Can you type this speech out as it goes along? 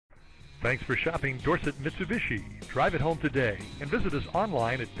Thanks for shopping Dorsett Mitsubishi. Drive it home today and visit us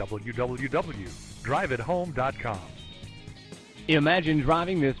online at www.driveithome.com. Imagine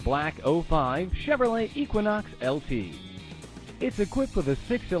driving this black '05 Chevrolet Equinox LT. It's equipped with a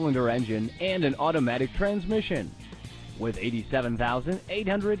 6-cylinder engine and an automatic transmission with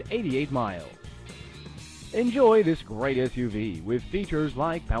 87,888 miles. Enjoy this great SUV with features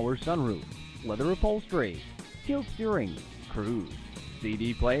like power sunroof, leather upholstery, tilt steering, cruise,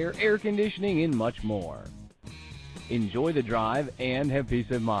 CD player, air conditioning, and much more. Enjoy the drive and have peace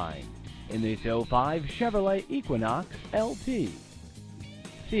of mind in this '05 Chevrolet Equinox LT.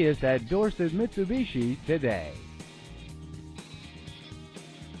 See us at Dorsett Mitsubishi today.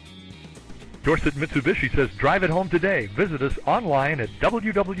 Dorsett Mitsubishi says drive it home today. Visit us online at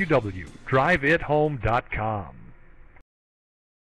www.driveithome.com.